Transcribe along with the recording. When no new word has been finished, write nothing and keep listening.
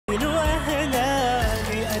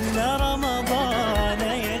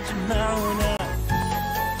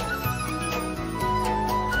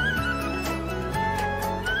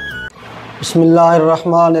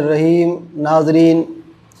बिस्मिल्लाहिर्रहमानिर्रहीम। नाज़रीन,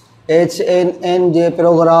 HNN जे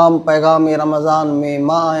programme पैगाम रमज़ान में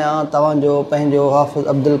मां आहियां तव्हांजो पंहिंजो हाफ़िज़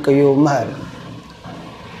अब्दुल क़यूम महर।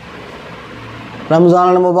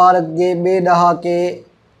 रमज़ान मुबारक जे ॿिए ॾहाके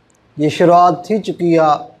जी शुरूआत थी चुकी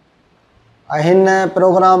आहे ऐं हिन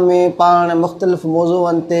प्रोग्राम में पाण मुख़्तलिफ़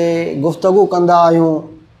मौज़ूअनि ते गुफ़्तगू कंदा आहियूं।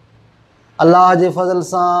 अल्लाह जे फज़ल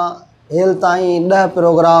सां हेल ताईं 10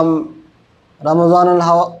 प्रोग्राम रमज़ान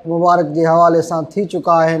मुबारक जे हवाले सां थी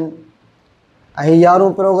चुका आहिनि ऐं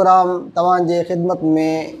 11 प्रोग्राम तव्हांजे ख़िदमत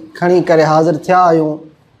में खणी करे हाज़िर थिया आहियूं।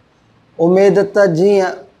 उमेद त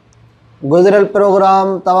जीअं गुज़िरियल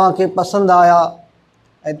प्रोग्राम तव्हांखे पसंदि आया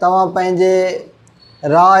ऐं तव्हां पंहिंजे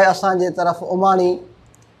राय असांजे तरफ़ उमाणी,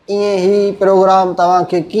 ईअं ई प्रोग्राम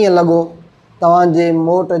तव्हांखे कीअं लॻो, तव्हांजे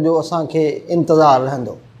मोट जो असांखे इंतज़ारु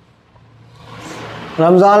रहंदो।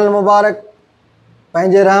 रमज़ान मुबारक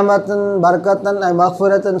पंहिंजे रहमतनि, बरकतनि ऐं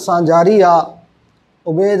मग़फ़िरतनि सां जारी आहे।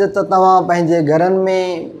 उमेद त तव्हां पंहिंजे घरनि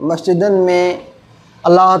में, मस्जिदनि में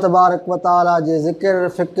अल्लाह तबारक व तआला जे ज़िक्र,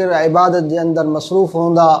 फ़िक्र ऐं इबादत जे अंदरि मसरूफ़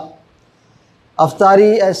हूंदा।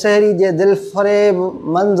 अफ़्तारी ऐं सहरी जे दिलफ़रेब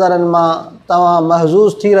मंज़रनि मां तव्हां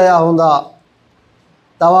महज़ूज़ थी रहिया हूंदा।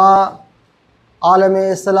 तव्हां आलम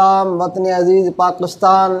इस्लाम, वतन अज़ीज़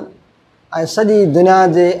पाकिस्तान ऐं सॼी दुनिया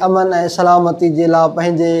जे अमन ऐं सलामती जे लाइ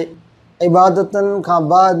पंहिंजे इबादतनि खां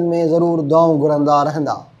बाद में ज़रूरु दुआऊं घुरंदा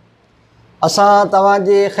रहंदा। असां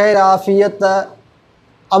तव्हांजे ख़ैर आफ़ियत,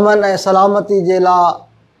 अमन ऐं सलामती जे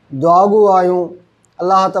लाइ दुआगू आहियूं।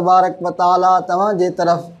 अल्लाह तबारक व तआला तव्हांजे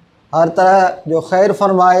तरफ़ हर तरह जो ख़ैरु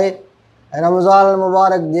फ़रमाए ऐं रमज़ान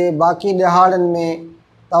मुबारक जे बाक़ी ॾिहाड़नि में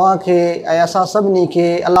तव्हांखे ऐं असां सभिनी खे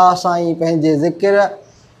अल्लाह साईं पंहिंजे ज़िक्र,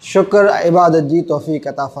 शुक्र ऐं इबादत जी तौफ़ीक़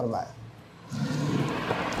अता फ़रमाए।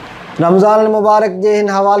 रमज़ान मुबारक जे हिन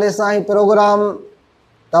हवाले सां ई प्रोग्राम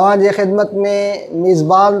तव्हांजे ख़िदमत में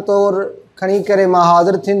मेज़बान तौरु खणी करे मां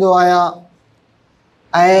हाज़िर थींदो आहियां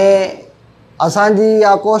ऐं असांजी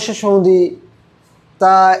इहा कोशिशि हूंदी त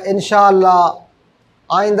इंशा अल्लाह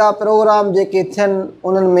आईंदा प्रोग्राम जेके थियनि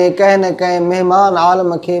उन्हनि में कंहिं न कंहिं महिमान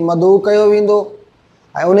आलम खे मदऊ कयो वेंदो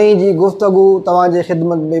ऐं उन जी गुफ़्तगू तव्हांजे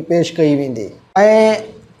ख़िदमत में पेश कई वेंदी। ऐं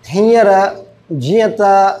हींअर जीअं त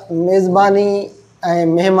मेज़बानी ऐं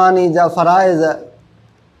महिमानी जा फ़राइज़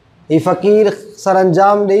ही फ़क़ीर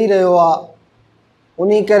सरअंजाम ॾेई रहियो आहे,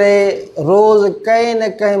 उन करे रोज़ कंहिं न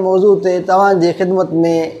कंहिं मौज़ू ते तव्हांजे ख़िदमत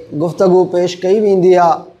में गुफ़्तगू पेश कई वेंदी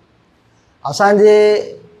आहे। असांजे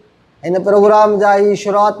हिन प्रोग्राम जा ही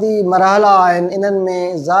शुरूआती मरहला आहिनि, इन्हनि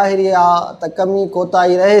में ज़ाहिरी आहे त कमी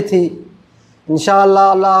कोताही रहे थी। इंशा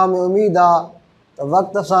अल्लाह में उमेद आहे त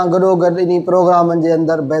वक़्त सां गॾोगॾु इन प्रोग्रामनि जे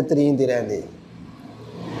अंदरि बहितरी ईंदी रहंदी।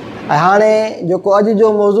 ऐं हाणे जेको अॼु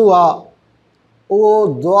जो मौज़ू आहे उहो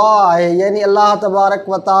दुआ आहे, यानी अल्लाह तबारक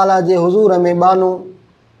व तआला जे हुज़ूर में बानू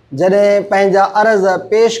जॾहिं पंहिंजा अर्ज़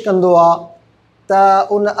पेश कंदो आहे त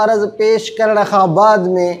उन अर्ज़ पेश करण खां बाद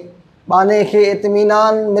में बाने खे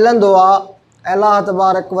इत्मीनान मिलंदो आहे ऐं अल्लाह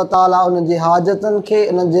तबारक व तआला उन जे हाजतनि खे,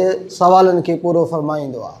 उन जे सवालनि खे पूरो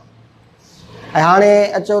फ़रमाईंदो आहे। ऐं हाणे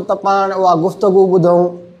अचो त पाण उहा गुफ़्तगू ॿुधूं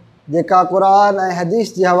जेका क़ुरान ऐं हदीस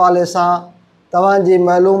जे हवाले सां तव्हांजी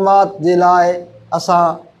मालूमात जे लाइ असां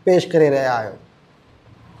पेश करे रहिया आहियूं।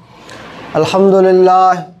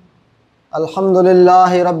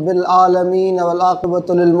 अल्हम्दुलिल्लाहि रब्बिल आलमीन वल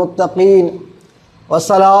आक़िबतु लिल मुत्तक़ीन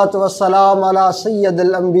वस्सलातु वस्सलामु अला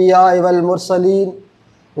सय्यदिल अंबिया वल मुरसलीन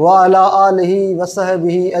व अला आलिहि व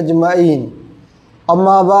सहबिहि अजमईन।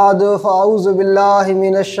 अम्मा बाद फ़अऊज़ु बिल्लाहि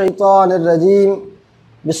मिनश शैतानिर रजीम।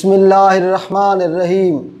 बिस्मिल्लाहिर रहमानिर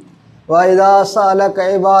रहीम। व इज़ा सअलक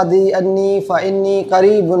इबादी अन्नी फ़इन्नी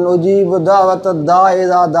क़रीबुन उजीबु दावतद दाइ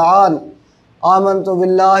इज़ा दआन। आमन्तु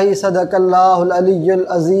बिल्लाहि सदक़ल्लाहुल अलियुल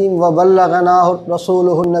अज़ीम व बल्लगनाहु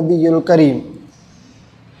रसूलुहुन नबियुल करीम।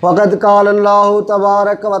 फ़क़द क़ालल्लाहु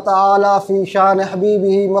तबारक व तआला फ़ी शान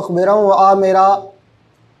हबीबिही मुख़बिरन व आमिरा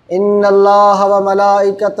इन्नल्लाह व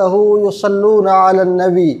मलाइकतहु युसल्लूना अलन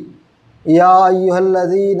नबी या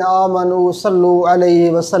अय्युहल्लज़ीना आमनू सल्लू अलैहि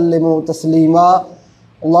व सल्लिमू तस्लीमा।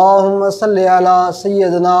 अल्लाहुम्मा सल्लि अला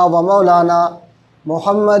सय्यदना व मौलाना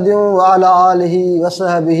मुहम्मदिन व अला आलिहि व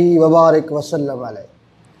सहबिहि व बारिक वसल्लम अलैहि।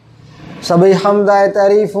 सभई हम्द ऐं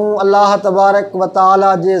तारीफ़ूं अल्लाह तबारक व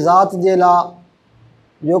तआला जे ज़ात जे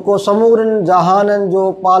लाइ जेको समूरनि जहाननि जो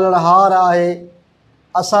पालनहार आहे,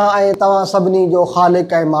 असां ऐं तव्हां सभिनी जो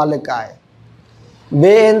ख़ालिक़ ऐं मालिक आहे।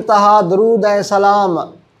 बेइंतहा दरूद ऐं सलाम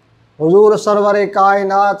हुज़ूर सरवर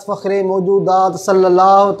काइनात फ़ख़्रे मौजूदात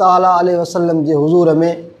सल्लल्लाहु तआला अलैहि वसल्लम जे हुज़ूर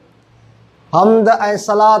में हम्द ऐं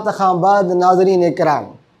सलात खां बाद नाज़रीन इकराम,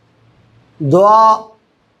 दुआ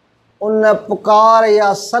उन पुकार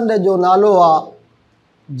या सॾ जो नालो आहे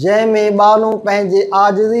जंहिंमें बानू पंहिंजे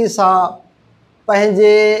आजिज़ी सां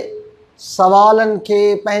पंहिंजे सवालनि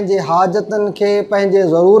खे, पंहिंजे हाजतनि खे, पंहिंजे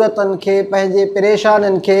ज़रूरतनि खे, पंहिंजे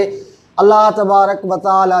परेशानियुनि खे अल्लाह तबारक व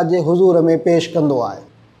तआला जे हुज़ूर में पेश कंदो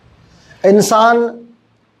आहे। इंसान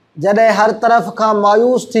जॾहिं हर तरफ़ खां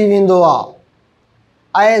मायूस थी वेंदो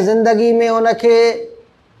आहे ऐं ज़िंदगी में उनखे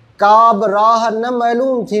का बि राह न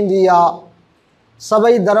मालूम थींदी आहे,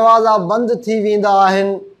 सभई दरवाज़ा बंदि थी वेंदा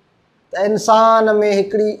आहिनि, त इंसान में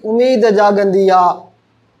हिकिड़ी उमेद जाॻंदी आहे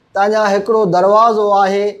त अञा हिकिड़ो दरवाज़ो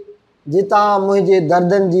आहे जितां मुंहिंजे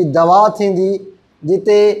दर्दनि जी दवा थींदी,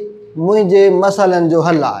 जिते मुंहिंजे मसइलनि जो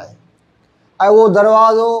हल आहे। ऐं उहो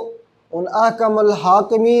दरवाज़ो उन अहकमुल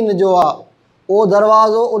हाकिमीन जो आहे, उहो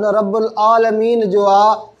दरवाज़ो उन रब्बुल आलमीन जो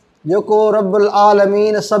आहे, जेको रब्बुल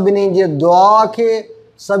आलमीन सभिनी जे दुआ खे,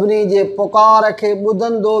 सभिनी जे पुकार खे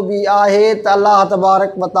ॿुधंदो बि आहे त अल्लाह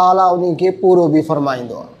तबारक व तआला उन खे पूरो बि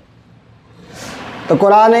फ़रमाईंदो आहे। त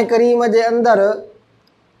क़ुरान करीम जे अंदरि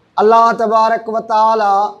अल्लाह तबारक व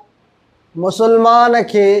तआला मुसलमान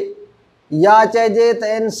खे या चइजे त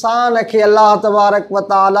इंसान खे अल्लाह तबारक व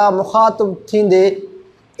तआला मुखातिब थींदे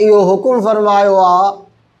इहो हुकुम फ़रमायो आहे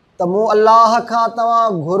त मूं अल्लाह खां तव्हां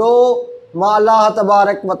घुरो, मां अल्लाह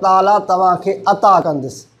तबारक व तआला तव्हांखे अता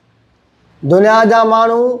कंदुसि। दुनिया जा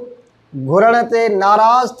माण्हू घुरण ते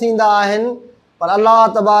नाराज़ थींदा आहिनि, पर अल्लाह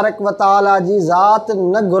तबारक व तआला जी ज़ात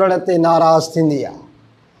न घुरण ते नाराज़ थींदी आहे।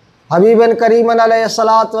 हबीबन करीमन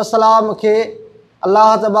अलैहिस्सलातु वस्सलाम खे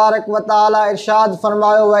अल्लाह तबारक व तआला इरशाद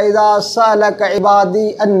फ़रमायो, व इज़ा सअलक इबादी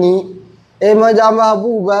अन्नी, ए मुंहिंजा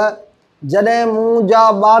महबूब जॾहिं मुंहिंजा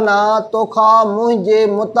बाना तोखां मुंहिंजे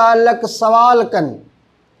मुतालिक़ सवाल कनि,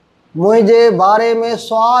 मुंहिंजे बारे में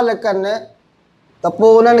सुवाल कनि, त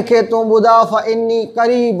पोइ उन्हनि खे तूं ॿुधा फ़ इन्नी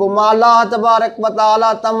क़रीब, मां अल्लाह तबारक व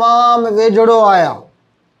तआला तमामु वेझड़ो आहियां।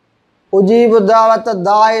 उजीब दावत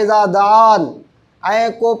दाए इज़ा दआन,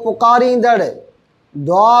 ऐं को पुकारींदड़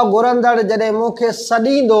दुआ घुरंदड़ जॾहिं मूंखे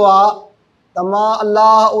सॾींदो आहे त मां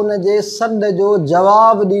अल्लाह उन जे सॾ जो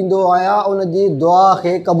जवाबु ॾींदो आहियां, उन जी दुआ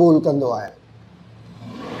खे क़बूल कंदो आहियां।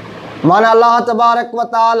 माना अल्लाह तबारक व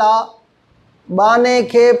तआला बाने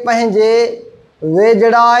खे पंहिंजे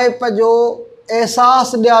वेझड़ाइप जो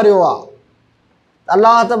अहसासु ॾियारियो आहे।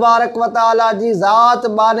 अल्लाह तबारक व तआला जी ज़ात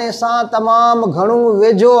बाने सां तमामु घणो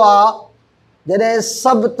वेझो आहे। जॾहिं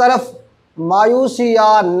सभु तरफ़ मायूसी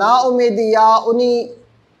आहे, नाउमीदी आहे, उन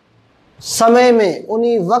समय में, उन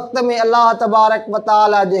वक़्त में अल्लाह तबारक व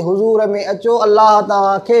तआला जे हुज़ूर में अचो। अल्लाह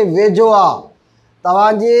तव्हांखे वेझो आहे।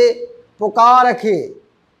 तव्हांजे पुकार खे,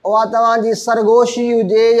 उहा तव्हांजी सरगोशी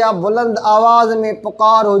हुजे या बुलंद आवाज़ में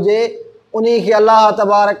पुकार हुजे, उन खे अल्लाह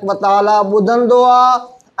तबारक व तआला ॿुधंदो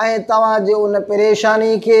आहे ऐं तव्हांजे उन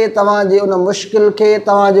परेशानी खे, तव्हांजे उन मुश्किल खे,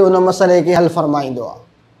 तव्हांजे उन मसइले खे हल फ़रमाईंदो आहे।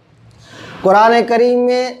 क़ुरान करीम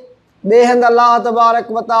में ॿिए हंधि अल्लाह तबारक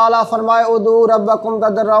व तआला फ़रमाए, उदू रब्बकुम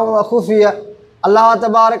तदर्रुअन व ख़ुफ़िया, अल्लाह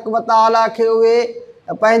तबारक व तआला खे उहे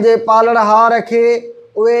पंहिंजे पालणहार खे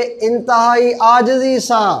उहे इंतिहाई आजिज़ी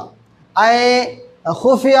सां ऐं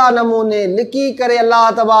ख़ुफ़िया नमूने लिकी करे अल्लाह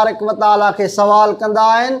तबारक व तआला खे सवाल कंदा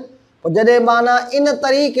आहिनि। पोइ जॾहिं माना इन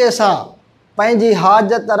तरीक़े सां पंहिंजी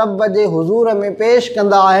हाजत रब जे हुज़ूर में पेश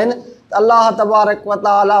कंदा आहिनि त अल्लाह तबारक व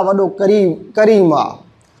तआला वॾो करीम आहे।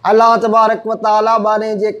 अल्लाह तबारक व तआला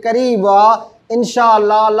बाने जे क़रीब आहे। इंशा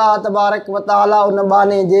अल्लाह अल्लाह तबारक व तआला उन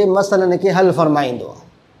बाने जे मसइलनि खे हल फ़रमाईंदो आहे।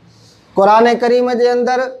 क़ुरान करीम जे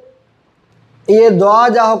अंदरि इहे दुआ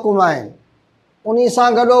जा हुकुम आहिनि। उन सां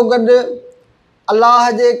गॾोगॾु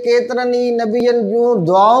अल्लाह जे केतिरनि ई नबियनि जूं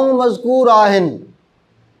दुआऊं मज़कूर आहिनि,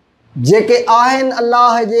 जेके आहिनि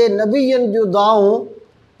अल्लाह जे नबियनि जूं दुआऊं,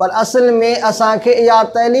 पर असल में असांखे इहा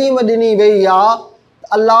तइलीम ॾिनी वई आहे त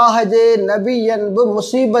अल्लाह जे नबियनि बि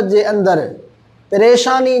मुसीबत जे अंदरि,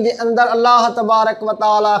 परेशानी जे अंदरि अल्लाह तबारक व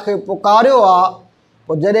तआला खे पुकारियो आहे।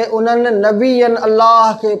 पोइ जॾहिं उन्हनि नबियनि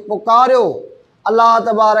अल्लाह खे पुकारियो, अल्लाह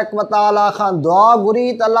तबारक व तआला खां दुआ घुरी,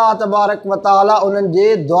 त अल्लाह तबारक व तआला उन्हनि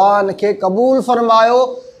जे दुआनि खे क़बूल फ़रमायो।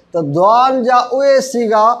 त दुआनि जा उहे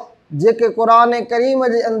सीगा जेके क़ुरान करीम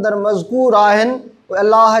जे अंदरि मज़कूर आहिनि, उहे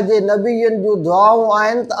अल्लाह जे नबियनि जूं दुआऊं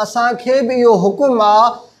आहिनि। त असांखे बि इहो हुकुम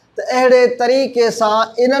आहे त अहिड़े तरीक़े सां,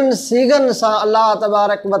 इन्हनि सीगनि सां अल्लाह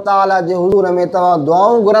तबारक व तआला जे हुज़ूर में तव्हां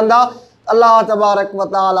दुआऊं घुरंदा, अल्लाह तबारक व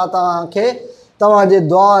तआला तव्हांखे तव्हांजे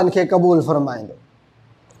दुआनि खे क़बूल फ़रमाईंदो।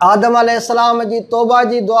 आदम अलैहिस्सलाम जी तौबा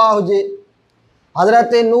जी दुआ हुजे,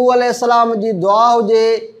 हज़रत नूह अलैहिस्सलाम जी दुआ हुजे,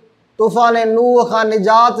 तूफ़ान नूह खां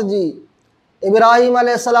निजात जी, इब्राहिम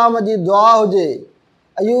अलैहिस्सलाम जी दुआ हुजे,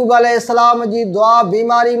 अयूब अलैहिस्सलाम जी दुआ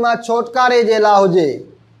बीमारी मां छुटकारे जे लाइ हुजे,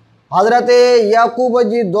 हज़रत याकूब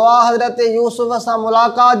जी दुआ हज़रत यूसुफ सां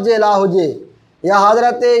मुलाक़ात जे लाइ हुजे, या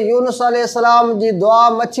हज़रत यूनुस अलैहिस्सलाम जी दुआ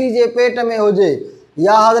मच्छी जे पेट में हुजे,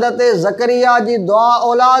 या हज़रत ज़करिया जी दुआ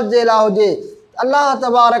औलाद जे लाइ हुजे। अल्लाह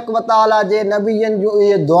तबारक व ताला जे नबियनि जूं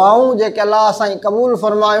इहे दुआऊं जेके अल्लाह साईं क़बूल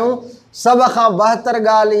फरमायूं, सभ खां बहितर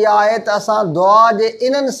ॻाल्हि इहा आहे त असां दुआ जे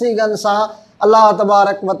इन्हनि सीगनि सां अल्लाह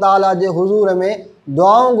तबारक व ताला जे हुज़ूर में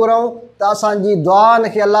दुआऊं घुरूं त असांजी दुआनि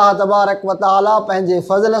खे अल्लाह तबारक व ताला पंहिंजे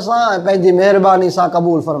फज़ल सां ऐं पंहिंजी महिरबानी सां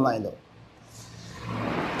क़बूल फरमाईंदो।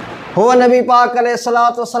 हुअ नबी पाक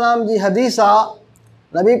अलैहिस्सलातु वस्सलाम जी हदीस आहे।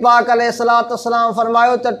 नबी पाक अलैहिस्सलातु वस्सलाम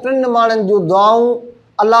फरमायो त 3 माण्हुनि जूं दुआऊं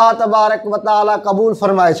अल्लाह तबारक व ताला क़बूल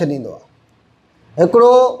फरमाए छॾींदो आहे।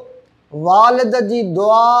 हिकिड़ो वालिद जी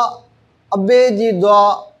दुआ, अबे जी दुआ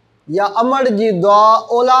या अमड़ जी दुआ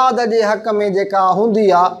औलाद जे हक़ में जेका हूंदी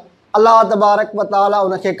आहे, अल्लाह तबारक व ताला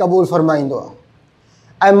उनखे क़बूल फरमाईंदो आहे।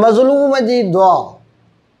 ऐं मज़लूम जी दुआ,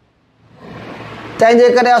 तंहिंजे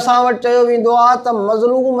करे असां वटि चयो वेंदो आहे त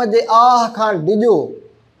मज़लूम जे आह खां डिॼो।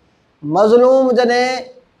 मज़लूम जॾहिं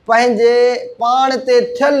पंहिंजे पाण ते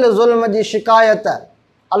थियल ज़ुल्म जी शिकायत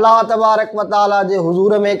अल्लाह तबारक व ताला जे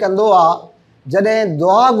हुज़ूर में कंदो आहे, जॾहिं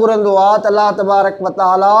दुआ घुरंदो आहे त अल्लाह तबारक व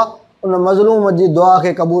ताला उन मज़लूम जी दुआ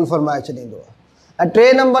खे क़बूल फरमाए छॾींदो आहे। ऐं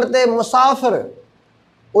 3 नंबर ते मुसाफ़िर,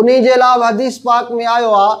 उन जे अलावा हदीस पाक में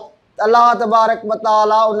आयो आहे त अल्लाह तबारक व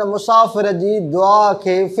ताला उन मुसाफ़िर जी दुआ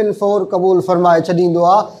खे फिलफौर क़बूल फरमाए छॾींदो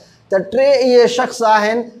आहे। त 3 इहे शख़्स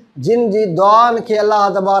आहिनि जिन जी दुआनि खे अल्लाह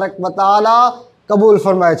तबारक व ताला क़बूल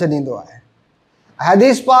फरमाए छॾींदो आहे।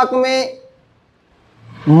 हदीस पाक में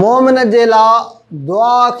मोमिन जे लाइ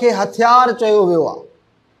दुआ खे हथियार चयो वियो आहे।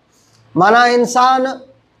 माना इंसान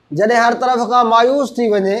जॾहिं हर तरफ़ खां मायूस थी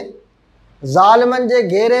वञे, ज़ालिमनि जे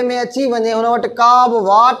घेरे में अची वञे, हुन वटि का बि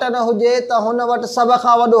वाट न हुजे, त हुन वटि सभ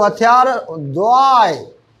खां वॾो हथियार दुआ आहे।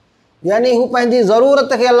 यानी हू पंहिंजी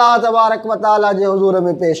ज़रूरत खे अल्लाह तबारक व ताला जे हुज़ूर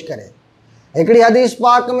में पेश करे। हिकिड़ी हदीस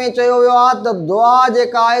पाक में चयो वियो आहे त दुआ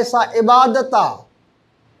जेका आहे सा इबादत आहे।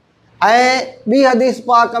 ऐं ॿी हदीस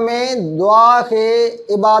पाक में दुआ खे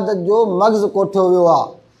इबादत जो मग़ज़ कोठियो वियो आहे।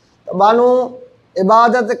 त माण्हू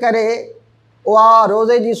इबादत करे, उहा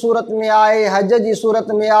रोज़े जी सूरत में आहे, हज जी सूरत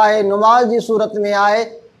में आहे, नमाज़ जी सूरत में आहे,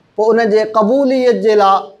 पोइ उन जे क़बूलियत जे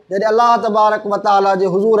लाइ जॾहिं अल्लाह तबारक व ताला जे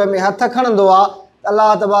हुज़ूर में हथ खणंदो आहे त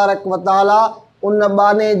अल्लाह तबारक व ताला उन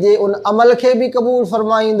बाने जे उन अमल खे बि क़बूल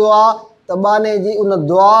फरमाईंदो आहे, त बाने जी उन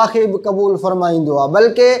दुआ खे बि क़बूल फरमाईंदो आहे।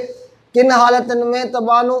 बल्कि किन हालतुनि में त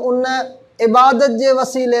माण्हू उन इबादत जे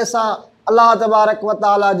वसीले सां अल्लाह तबारक व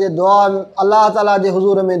ताला जे दुआ, अल्लाह ताला जे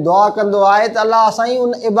हुज़ूर में दुआ कंदो आहे त अल्लाह साईं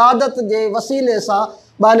उन इबादत जे वसीले सां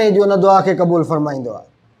बाने जी उन दुआ खे क़बूल फरमाईंदो आहे।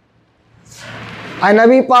 ऐं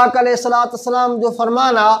नबी पाक अलैहिस्सलातु वस्सलाम जो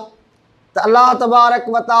फरमान आहे त अल्लाह तबारक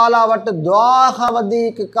व ताला वटि दुआ खां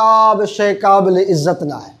वधीक का बि शइ क़ाबिल इज़त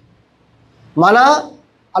न आहे। माना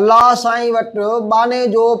अल्लाह साईं वटि बाने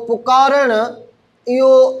जो पुकारणु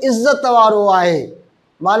इहो इज़त वारो आहे।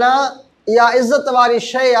 माना इहा इज़त वारी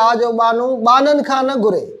शइ आहे जो बानू बाननि खां न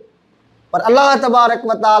घुरे, पर अल्लाह तबारक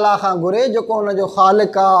व ताला खां घुरे, जेको हुनजो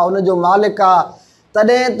ख़ालिक़ आहे, हुनजो मालिक आहे।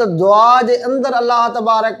 तॾहिं त दुआ जे अंदरि अल्लाह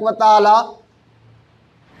तबारक व ताला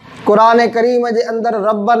क़ुरान करीम जे अंदरि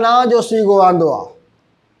रब्बना जो सीगो आंदो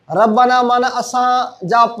आहे। रब्बना माना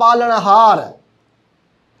असांजा पालणहार।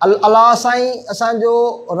 अल्लाह साईं असांजो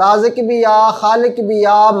राज़िक बि आहे, ख़ालिक़ बि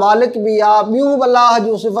आहे, मालिक बि आहे, ॿियूं बि अल्लाह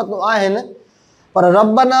जूं सिफ़तूं आहिनि। पर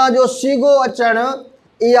रब्बना जो सीगो अचणु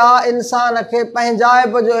इहा इंसान खे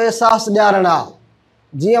पंहिंजाइप जो अहसासु ॾियारणु आहे।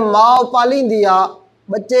 जीअं माउ पालींदी आहे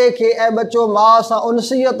बचे खे, ऐं बचो माउ सां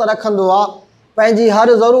उनसियत रखंदो आहे, पंहिंजी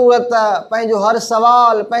हर ज़रूरत, पंहिंजो हर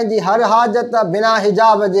सवाल, पंहिंजी हर हाजत बिना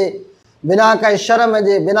हिजाब जे, बिना कंहिं शर्म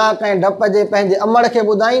जे, बिना कंहिं डप जे पंहिंजे अमड़ खे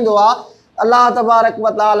ॿुधाईंदो आहे। अल्लाह तबारक व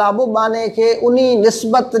ताला बि बाने खे उन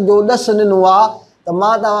निस्बत जो ॾसु ॾिनो आहे त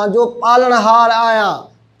मां तव्हांजो पालणहार आहियां।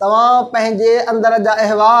 तव्हां पंहिंजे अंदर जा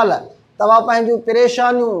अहवाल, तव्हां पंहिंजूं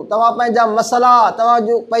परेशानियूं, तव्हां पंहिंजा मसला, तव्हां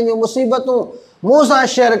पंहिंजूं मुसीबतूं मूं सां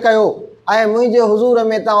शेयर कयो ऐं मुंहिंजे हुज़ूर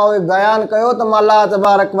में तव्हां उहे बयानु कयो त मां अल्लाह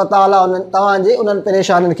तबारक व ताला उन्हनि तव्हांजे उन्हनि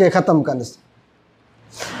परेशानियुनि खे ख़तमु कंदुसि।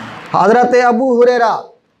 हज़रत अबू हुरैरा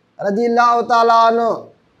रज़ियल्लाहु ताला अन्हु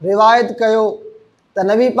रिवायत कयो त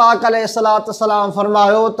नबी पाक अलैहिस्सलातु वस्सलाम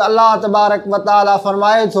फरमायो त अल्लाह तबारक व ताला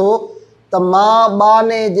फरमाए थो त मां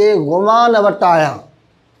बाने जे गुमान वटि आहियां।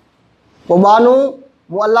 पोइ बानू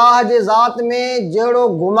मूं अल्लाह जे ज़ात में जहिड़ो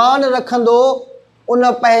गुमान रखंदो,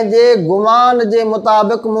 उन पंहिंजे गुमान जे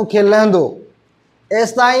मुताबिक़ मूंखे लहंदो।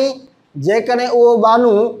 एसि ताईं जेकॾहिं उहो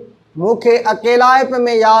बानू मूंखे अकेलाइप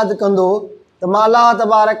में यादि कंदो त मां अल्लाह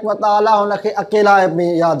तबारक व ताला हुनखे अकेलाइप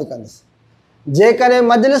में यादि कंदुसि। जेकॾहिं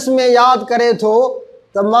मजलिस में यादि करे थो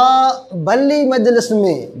त मां भली मजलिस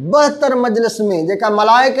में, बहितर मजलिस में, जेका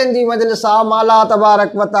मलाइकनि जी मजलिस आहे, मां अल्लाह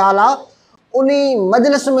तबारक व ताला उन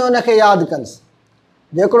मजलिस में उनखे यादि कंदुसि।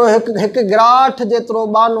 जेकॾो हिकु गिराठ जेतिरो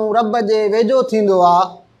बानू रब जे वेझो थींदो आहे,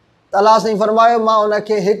 त अलाह साईं फरमायो मां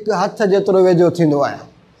उनखे हिकु हथ जेतिरो वेझो थींदो आहियां।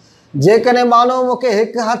 जेकॾहिं माण्हू मूंखे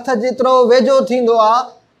हिकु हथ जेतिरो वेझो थींदो आहे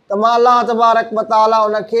त मां अलाह तबारक व ताला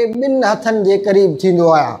उनखे ॿिनि हथनि जे क़रीब थींदो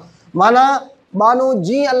आहियां। माना माण्हू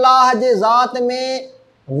जीअं अलाह जे ज़ात में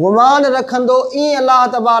गुमान रखंदो ईअं अलाह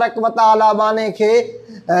तबारक व ताला बाने खे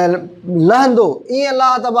लहंदो, ईअं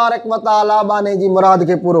अलाह तबारक व ताला बाने जी मुराद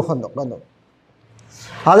खे पूरो कंदो।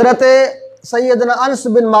 हज़रत सैयदना अनस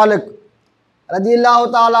बिन मालिक रज़ी अल्लाह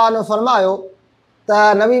ताला अन्हु फरमायो त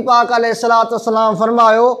नबी पाक अलैहिस्सलातु वस्सलाम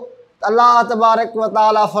फरमायो त अल्लाह तबारक व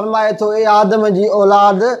ताला फरमाए थो, ए आदम जी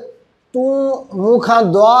औलाद तूं मूंखां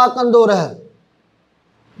दुआ कंदो रह,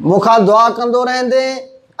 मूंखां दुआ कंदो रहंदे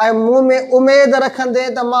ऐं मूं में उमेद रखंदे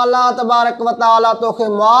त मां अल्लाह तबारक व ताला तोखे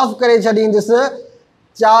मुआफ़ करे छॾींदुसि,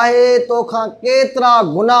 चाहे तोखां केतिरा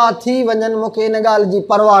गुनाह थी वञनि मूंखे इन ॻाल्हि जी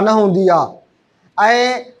परवाह न हूंदी आहे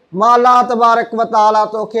ऐं मां अल्लाह तबारक व ताला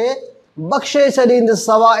तोखे बख़्शे छॾींदुसि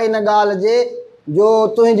सवाइ इन ॻाल्हि जे जो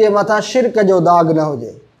तुंहिंजे मथां शिरक जो दाग़ न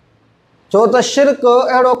हुजे। छो त शिरक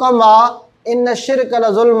अहिड़ो कमु आहे, इन शिरक ल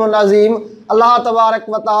ज़ुल्मुन अज़ीम। अल्लाह तबारक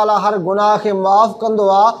व ताला हर गुनाह खे मुआफ़ कंदो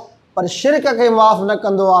आहे पर शिरक खे मुआफ़ न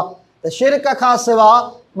कंदो आहे। त शिरक खां सवाइ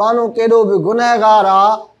माण्हू केॾो बि गुनहगार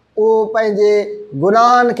आहे, उहो पंहिंजे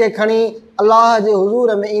गुनाहनि खे खणी अलाह जे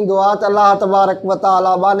हुज़ूर में ईंदो आहे त अलाह तबारक व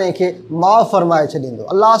ताला बाने खे माफ़ फरमाए छॾींदो।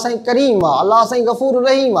 अलाह साईं करीम आहे, अलाह साईं गफ़ूर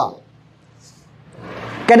रहीम आहे।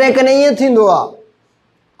 कॾहिं कॾहिं ईअं थींदो आहे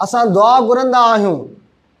असां दुआ घुरंदा आहियूं,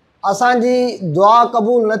 असांजी दुआ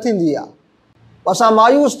क़बूल न थींदी आहे, असां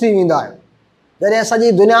मायूस थी वेंदा आहियूं। जॾहिं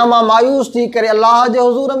सॼी दुनिया मां मायूस थी करे अलाह जे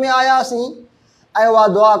हुज़ूर में आयासीं ऐं उहा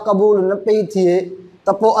दुआ क़बूल न पई थिए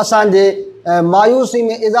त पोइ असांजे मायूसी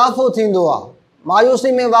में इज़ाफ़ो थींदो आहे,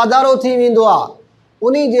 मायूसी में वाधारो थी वेंदो आहे।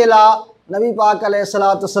 उन जे लाइ नबी पाक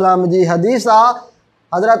अलैहिस्सलातु वस्सलाम जी हदीस आहे,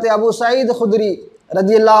 हज़रत अबू सईद ख़ुदरी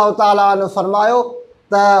रज़ी अल्लाह ताला अन्हु फरमायो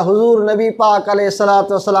त हुज़ूर नबी पाक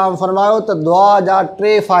अलैहिस्सलातु वस्सलाम फरमायो त दुआ जा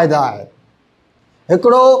 3 फ़ाइदा आहिनि।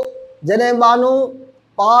 हिकिड़ो, जॾहिं माण्हू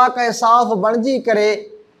पाक ऐं साफ़ बणिजी करे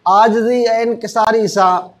आजिज़ी ऐं इनकिसारी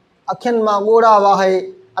सां अखियुनि मां ॻोढ़ा वाहे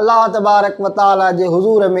अलाह तबारक व ताला जे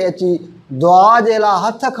हुज़ूर में अची दुआ जे लाइ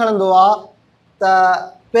हथ खणंदो आहे त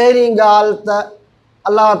पहिरीं ॻाल्हि त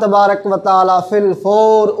अलाह तबारक व ताला फिल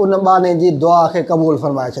फ़ौर उन बाने जी दुआ खे क़बूल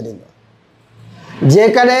फरमाए छॾींदो।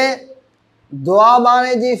 जेकॾहिं दुआ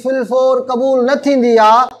बाने जी फिल फ़ौर क़बूल न थींदी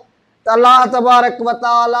आहे त अलाह तबारक व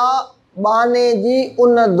ताला बाने जी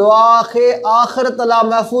उन दुआ खे आख़िरत लाइ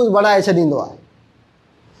महफ़ूज़ बणाए छॾींदो आहे।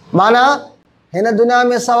 माना हिन दुनिया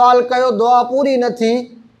में सवाल कयो, दुआ पूरी न थी,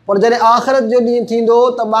 पर जॾहिं आख़िरत जो ॾींहुं थींदो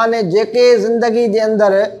त बाने जेके ज़िंदगी जे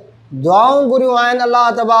अंदरि दुआऊं घुरियूं आहिनि अलाह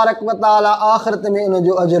तबारक व ताला आख़िरत में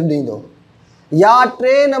उनजो अजर ॾींदो। या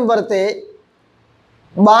 3 नंबर ते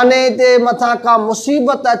बाने ते मथां का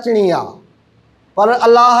मुसीबत अचणी आहे पर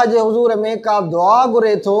अलाह जे हुज़ूर में का दुआ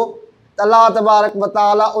घुरे थो त अलाह तबारक व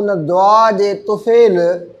ताला उन दुआ जे तुफ़ेल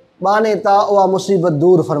बाने तां उहा मुसीबत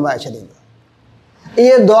दूर फरमाए छॾींदो।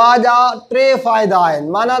 इहे दुआ जा 3 फ़ाइदा आहिनि।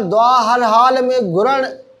 माना दुआ हर हाल में घुरणु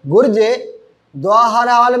घुरिजे, दुआ हर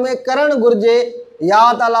हाल में करणु घुरिजे, या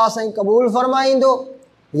त अलाह साईं क़बूल फरमाईंदो,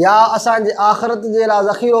 या असांजे आख़िरत जे लाइ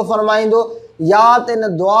ज़ख़ीरो फरमाईंदो, या त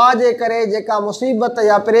इन दुआ जे करे जेका मुसीबत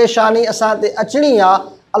या परेशानी असां ते अचणी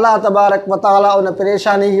आहे अलाह तबारक व ताला उन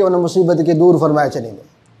परेशानी खे उन मुसीबत खे दूर फरमाए छॾींदो।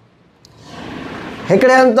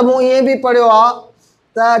 हिकिड़े हंधि त मूं ईअं बि पढ़ियो आहे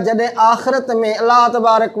त जॾहिं आख़िरत में अलाह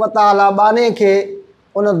तबारक व ताला बाने खे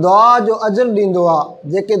उन दुआ जो अजर ॾींदो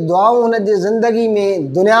आहे, जेके दुआऊं हुन जी ज़िंदगी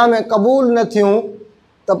में दुनिया में क़बूल न थियूं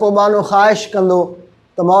त पोइ माण्हू ख़्वाहिश कंदो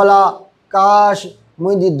त मौला काश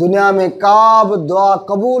मुंहिंजी दुनिया में का बि दुआ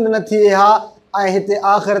क़बूल न थिए हा ऐं हिते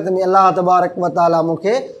आख़िरत में अलाह तबारक व ताला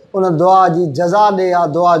मूंखे उन दुआ जी जज़ा ॾे या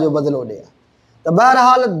दुआ जो बदिलो ॾे। त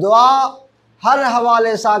बहरहाल दुआ हर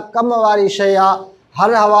हवाले सां कम वारी शइ आहे,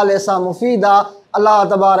 हर हवाले सां मुफ़ीद आहे। अलाह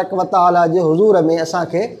तबारक व ताला जे हुज़ूर में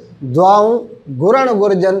असांखे दुआऊं घुरणु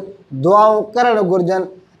घुरिजनि, दुआऊं करणु घुरिजनि।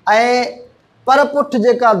 ऐं पर पुठ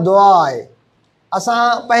जेका दुआ आहे,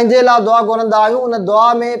 असां पंहिंजे लाइ दुआ घुरंदा आहियूं, उन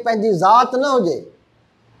दुआ में पंहिंजी ज़ात न हुजे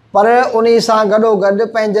पर उन सां गॾोगॾु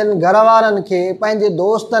पंहिंजनि घर वारनि खे, पंहिंजे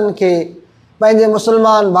दोस्तनि खे, पंहिंजे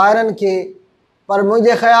मुस्लमान भाइरनि खे, पर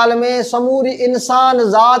मुंहिंजे ख़्याल में समूरी इंसान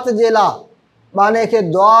ज़ात जे लाइ बाने खे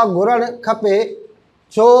दुआ घुरणु खपे।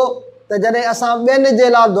 छो त जॾहिं असां ॿियनि जे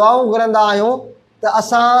लाइ दुआऊं घुरंदा आहियूं त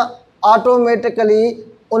असां ऑटोमेटिकली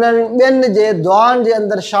उन्हनि ॿियनि जे दुआनि जे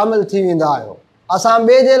अंदरि शामिलु थी वेंदा आहियूं। असां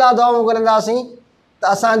ॿिए जे लाइ दुआऊं घुरंदासीं त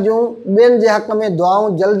असांजूं ॿियनि जे हक़ में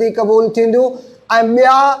दुआऊं जल्दी क़बूल थींदियूं ऐं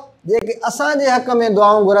ॿिया जेके असांजे हक़ में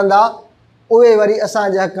दुआऊं घुरंदा उहे वरी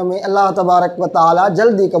असांजे हक़ में अलाह तबारक व ताला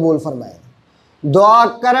जल्दी क़बूल फरमाए। दुआ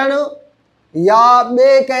करणु या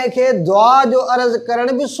ॿिए कंहिंखे दुआ जो अर्ज़ु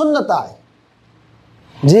करण बि सुन्नत आहे।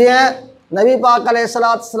 जीअं नबी पाक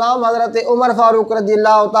अलैहिस्सलाम हज़रत उमर फारूक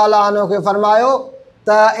रज़ियल्लाहु ताला अन्हु खे फरमायो त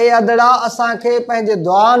ए अदड़ा असांखे पंहिंजे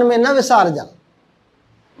दुआनि में न विसारजां।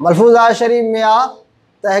 मलफूज़ा शरीफ़ में आहे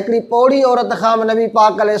त हिकिड़ी पौड़ी औरत खां नबी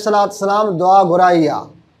पाक अलैहिस्सलाम दुआ घुराई आहे।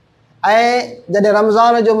 ऐं जॾहिं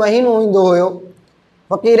रमज़ान जो महीनो ईंदो हुयो,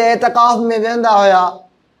 फ़क़ीर एतिकाफ़ में वेहंदा हुया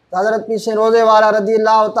त हज़रत पीसे रोज़े वारा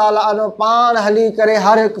रज़ियल्लाहु ताला अन्हु पाण हली करे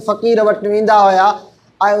हर हिकु फ़क़ीर वटि वेंदा हुया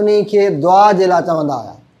ऐं उन खे दुआ जे लाइ चवंदा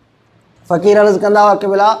हुया। फ़क़ीर अर्ज़ु कंदा हुआ कि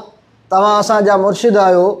भला तव्हां असांजा मुर्शिद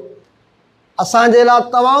आहियो, असांजे लाइ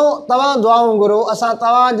तव्हां दुआऊं घुरो, असां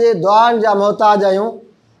तव्हांजे दुआनि जा मोहताज आहियूं।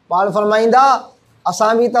 पाण फरमाईंदा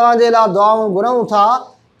असां बि तव्हांजे लाइ दुआऊं घुरूं था,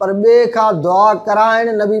 पर ॿिए खां दुआ कराइण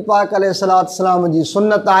नबी पाक अलैहिस्सलाम जी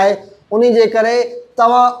सुन्नत आहे। उन जे करे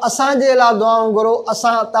तव्हां असांजे लाइ दुआऊं घुरो,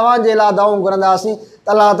 असां तव्हांजे लाइ दुआऊं घुरंदासीं त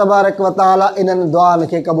अल्लाह तबारक व तआला इन्हनि दुआनि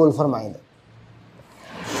खे क़बूल फरमाईंदो।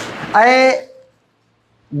 ऐं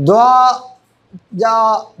दुआ जा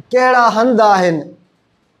कहिड़ा हंध आहिनि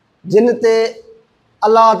जिन ते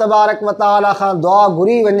अल्लाह तबारक व तआला खां दुआ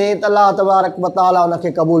घुरी वञे त अल्लाह तबारक व तआला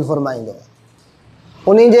उनखे क़बूल फरमाईंदो।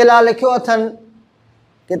 उन जे लाइ लिखियो अथनि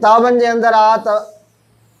किताबनि जे अंदरि आहे त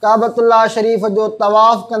काबतुल्लाह शरीफ़ जो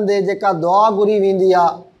तवाफ़ कंदे जेका दुआ घुरी वेंदी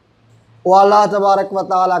आहे उहा अल्लाह तबारक व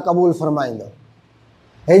तआला क़बूल फरमाईंदो।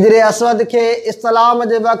 हिजरे असवद खे इस्लाम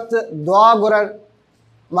जे वक़्तु दुआ घुरणु,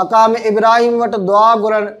 मक़ाम इब्राहिम वटि दुआ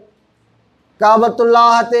घुरणु,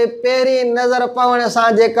 काबतुल्लाह ते पहिरीं नज़र पवण सां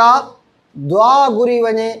जेका दुआ घुरी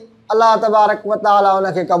वञे अल्लाह तबारक व तआला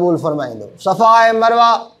उनखे क़बूल फरमाईंदो। सफ़ा ऐं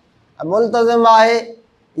मरवा मुल्तज़िम आहे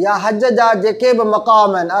या हज जा जेके बि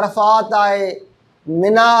मक़ाम आहिनि, अरफ़ात आहे,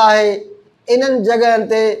 मिना आहे, इन्हनि जॻहियुनि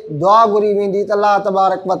ते दुआ घुरी वेंदी त अल्लाह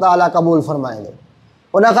तबारक व तआला क़बूल फरमाईंदो।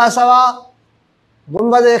 उनखां सवाइ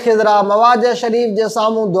गुंबद ख़िज़रा मवाज शरीफ़ जे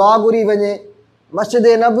साम्हूं दुआ घुरी वञे, मस्जिद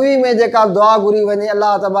नबवी में जेका दुआ घुरी वञे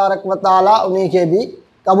अल्लाह तबारक व तआला उन खे बि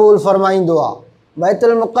क़बूल फरमाईंदो आहे।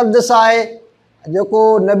 बैतुल मुक़द्दस आहे जेको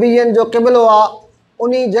नबीअनि जो क़िबलो आहे,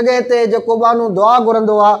 उन जॻह ते जेको माण्हू दुआ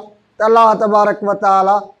घुरंदो आहे त अल्लाह तबारक व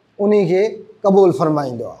तआला उन खे क़बूल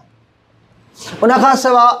फरमाईंदो आहे। उनखां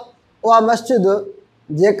सवाइ उहा मस्जिद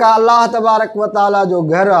जेका अल्लाह तबारक व तआला जो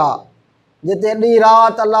घरु आहे, जिते ॾींहुं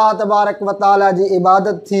राति अल्लाह तबारक व तआला जी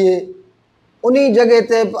इबादत थिए, उन जॻह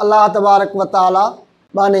ते अल्लाह तबारक व तआला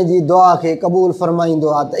बाने जी दुआ खे क़बूल फरमाईंदो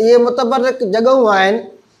आहे। त इहे मुतबरक जॻहूं आहिनि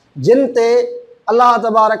जिन ते अल्लाह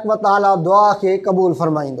तबारक व तआला दुआ खे क़बूल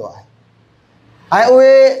फरमाईंदो आहे। ऐं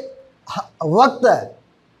उहे वक़्त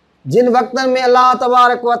जिन वक़्तनि में अल्लाह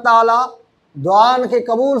तबारक व तआला दुआनि खे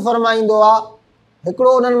क़बूल फरमाईंदो आहे,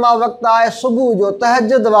 हिकिड़ो उन्हनि मां वक़्तु आहे सुबुह जो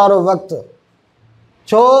तहज्जुद वारो वक़्तु।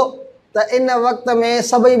 छो त इन वक़्त में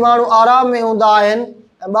सभई माण्हू आराम में हूंदा आहिनि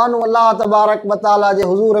ऐं माण्हू अल्लाह तबारक व तआला जे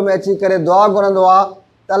हुज़ूर में अची करे दुआ घुरंदो आहे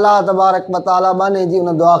त अल्लाह तबारक व तआला बाने जी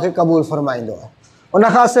उन दुआ खे क़बूल फरमाईंदो आहे।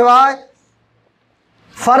 उनखां सवाइ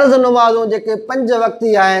फ़र्ज़ नमाज़ूं जेके 5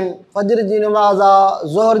 वक़्ती आहिनि, फजर जी नमाज़ आहे,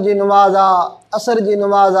 ज़ोहर जी नमाज़ आहे, असर जी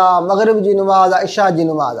नमाज़ आहे, मग़रिब जी नमाज़ आहे, इशा जी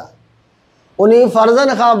नमाज़ आहे, उन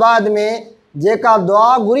फ़र्ज़नि खां बाद में जेका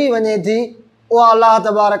दुआ घुरी वञे थी उहा अल्लाह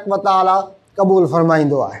तबारक व तआला क़बूल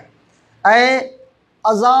फरमाईंदो आहे। ऐं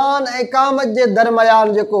अज़ान ऐं इक़ामत जे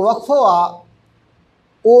दरमियान जेको वक़फ़ो आहे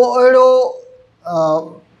उहो अहिड़ो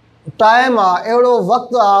टाइम आहे, अहिड़ो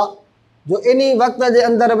वक़्तु आहे जो इन वक़्त जे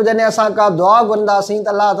अंदरि बि जॾहिं असां का दुआ घुरंदासीं त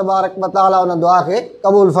अल्लाह तबारक व तआला उन दुआ खे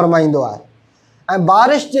क़बूल फरमाईंदो आहे। ऐं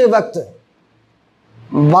बारिश जे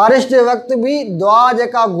वक़्तु बि दुआ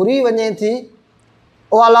जेका घुरी वञे थी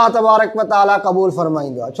उहा अल्लाह तबारक व तआला क़बूल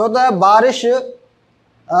फरमाईंदो आहे। छो त बारिश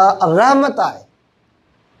रहमत आहे।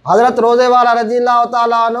 हज़रत रोज़े वारा रज़ियल्लाहु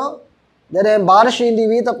ताला अन्हु जॾहिं बारिश ईंदी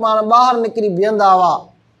हुई त पाण ॿाहिरि निकिरी बीहंदा हुआ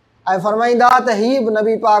ऐं फरमाईंदा त हीअ बि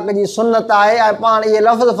नबी पाक जी सुन्नत आहे। ऐं पाण इहे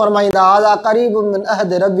लफ़्ज़ फरमाईंदा हाज़ा क़रीब मिन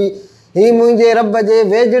अहद रबी, हीअ मुंहिंजे रब जे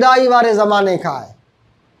वेझड़ाई वारे ज़माने खां आहे।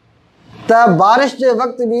 त बारिश जे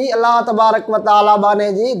वक़्तु बि अल्लाह तबारक व तआला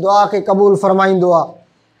बाने जी दुआ खे क़बूल फरमाईंदो आहे।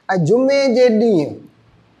 ऐं जुमे जे ॾींहुं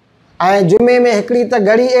ऐं जुमे में हिकिड़ी त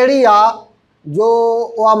घड़ी अहिड़ी आहे जो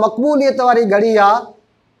उहा मक़बूलियत वारी घड़ी आहे,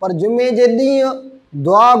 पर जुमे जे ॾींहुं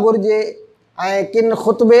दुआ घुरिजे। ऐं किन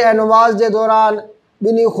ख़ुतबे ऐं नमाज़ जे दौरान,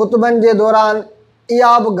 ॿिन्ही ख़ुतबनि जे दौरान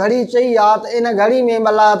इहा बि घड़ी चई आहे त इन घड़ी में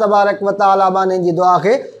अल्लाह तबारक व तआला बाने जी दुआ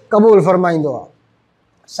खे क़बूल फरमाईंदो आहे।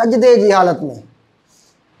 सजदे जी हालत में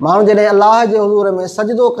माण्हू जॾहिं अल्लाह जे हुज़ूर में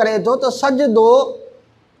सजदो करे थो त सजदो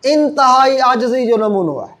इंतिहाई आजिज़ी जो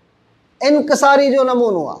नमूनो आहे, इनकिसारी जो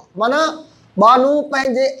नमूनो आहे। माना माण्हू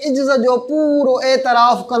पंहिंजे इज़्ज़त जो पूरो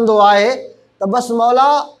एतराफ़ कंदो आहे त बसि मौला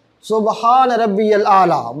सुबहान रब्बियल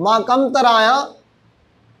आला, मां कमतर आहियां,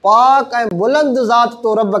 पाक ऐं बुलंद ज़ात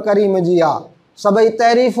तो रब करीम जी आहे। सभई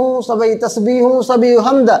तारीफ़ूं, सभई तस्बीहूं, सभई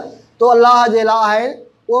हमद तो अल्लाह जे लाइ आहिनि।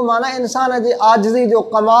 उहो माना इंसान जे आजिज़ी जो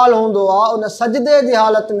कमाल हूंदो आहे। उन सजदे जी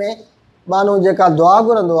हालत में माण्हू जेका दुआ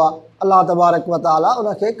घुरंदो आहे अल्लाह तबारक व ताला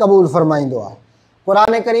उनखे क़बूल फ़रमाईंदो आहे।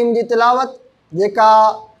 क़ुरान करीम जी तिलावत जेका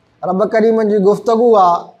रब करीम जी गुफ़्तगू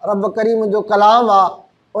आहे, रब करीम जो कलाम आहे,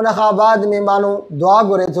 उन खां बाद में माण्हू दुआ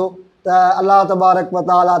घुरे थो त अल्लाह तबारक व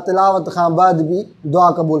ताला तिलावत खां बाद बि दुआ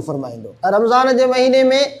क़बूल फ़रमाईंदो। रमज़ान जे महीने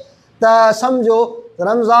में त सम्झो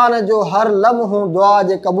रमज़ान जो हर लम्हो दुआ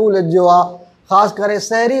जे क़बूल जो आहे। ख़ासि करे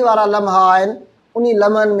सहरी वारा लम्हा आहिनि, उन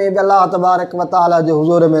लम्हनि में बि अल्लाह तबारक व ताला जे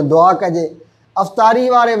हुज़ूर में दुआ कजे। अफ़्तारी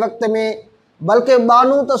वारे वक़्त में बल्कि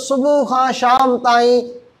माण्हू त सुबुह खां शाम ताईं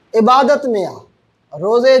इबादत में आहे।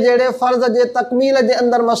 रोज़े जहिड़े फ़र्ज़ जे तकमील जे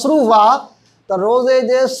अंदरि मसरूफ़ आहे त रोज़े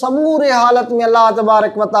जे समूरे हालत में अल्लाह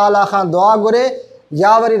तबारक व ताला खां दुआ घुरे,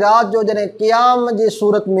 या वरी राति जो जॾहिं क़याम जी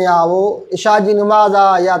सूरत में आहे, उहो इशा जी नमाज़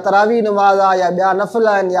आहे या तरावी नमाज़ आहे या ॿिया नफ़िल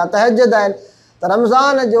आहिनि या तहजद आहिनि, त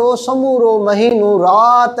रमज़ान जो समूरो महीनो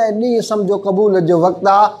राति ऐं ॾींहुं सम्झो क़बूल जो वक़्तु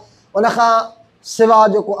आहे। उनखां सवाइ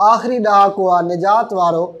जेको आख़िरी ॾहाको आहे निजात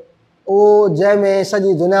वारो, उहो जंहिंमें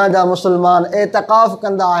सॼी दुनिया जा मुस्लमान एतिक़ाफ़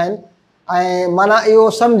कंदा आहिनि ऐं माना इहो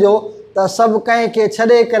सम्झो त सभु कंहिंखे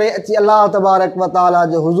छॾे करे अची अल्लाह तबारक व ताला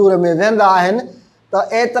जे हुज़ूर में वेंदा आहिनि। त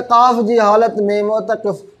एतिक़ाफ़ जी हालत में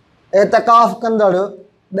मुतक़िफ़ एतिक़ाफ़ कंदड़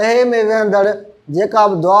ॾहे में वेहंदड़ जेका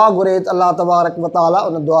बि दुआ घुरे त अल्लाह तबारक व ताला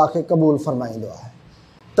उन दुआ खे क़बूल फ़रमाईंदो आहे।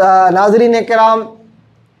 त नाज़रीन किराम,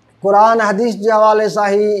 क़ुरान हदीस जे हवाले सां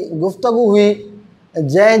ही गुफ़्तगू हुई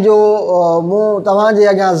जंहिंजो मूं तव्हांजे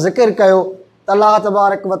अॻियां ज़िक्र कयो त अल्लाह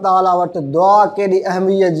तबारक व ताला वटि दुआ केॾी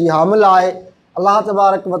अहमियत जी हामिल आहे। अल्लाह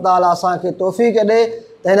तबारक व ताला असांखे तौफ़ीक़ ॾे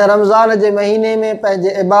त हिन रमज़ान जे महीने में पंहिंजे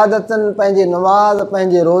इबादतनि, पंहिंजे नमाज़,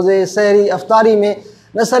 पंहिंजे रोज़े, सहरी, अफ़्तारी में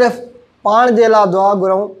न सिर्फ़ु पाण जे लाइ दुआ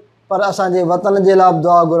घुरूं पर असांजे वतन जे लाइ बि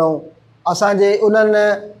दुआ घुरूं, असांजे उन्हनि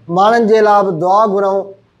माण्हुनि जे लाइ बि दुआ घुरूं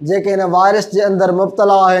जेके हिन वायरस जे अंदरि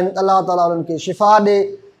मुब्तला आहिनि। अल्लाह ताला उन्हनि खे शिफ़ा ॾे,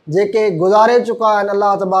 जेके गुज़ारे चुका आहिनि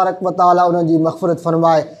अल्लाह तबारक व ताला उन्हनि जी मग़फ़िरत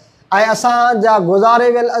फ़रमाए। ऐं असांजा गुज़ारे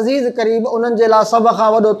वियल अज़ीज़ क़रीब उन्हनि जे लाइ सभ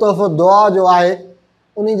खां वॾो तोहफ़ो दुआ जो आहे।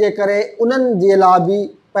 उन जे करे उन्हनि जे लाइ बि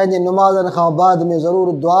पंहिंजे नमाज़नि खां बाद में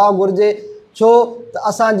ज़रूरु दुआ घुरिजे, छो त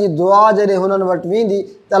असांजी दुआ जॾहिं हुननि वटि वेंदी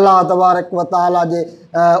त अल्लाह तबारक व ताला जे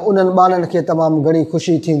उन्हनि ॿारनि खे तमामु घणी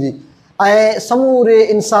ख़ुशी थींदी। ऐं समूरे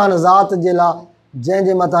इंसान ज़ात जे लाइ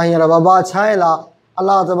जंहिंजे मथां हींअर वबा छाइल आहे,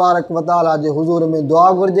 अल्लाह तबारक व ताला जे हुज़ूर में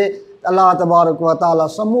दुआ घुरिजे त अल्लाह तबारक व ताला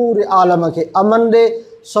समूरे आलम खे अमन ॾे,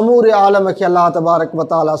 समूरे आलम खे अल्लाह तबारक व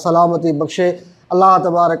ताला सलामती बख़्शे। अल्लाह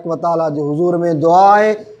तबारक व ताला जे हुज़ूर में दुआ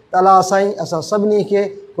आहे त अल्लाह साईं असां सभिनी खे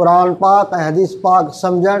क़ुरान पाक ऐं हदीस पाक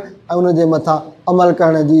सम्झणु ऐं उन जे मथां अमल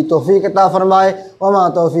करण जी तौफ़ीक़ अता फ़रमाए। वमा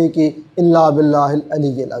तौफ़ीक़ी इल्ला बिल्लाहिल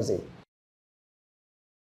अलीय्यिल अज़ीम।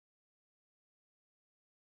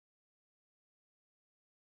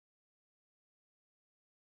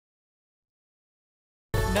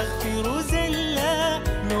 نغفر زلا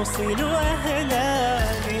نوصل أهلا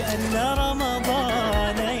لأن رمضان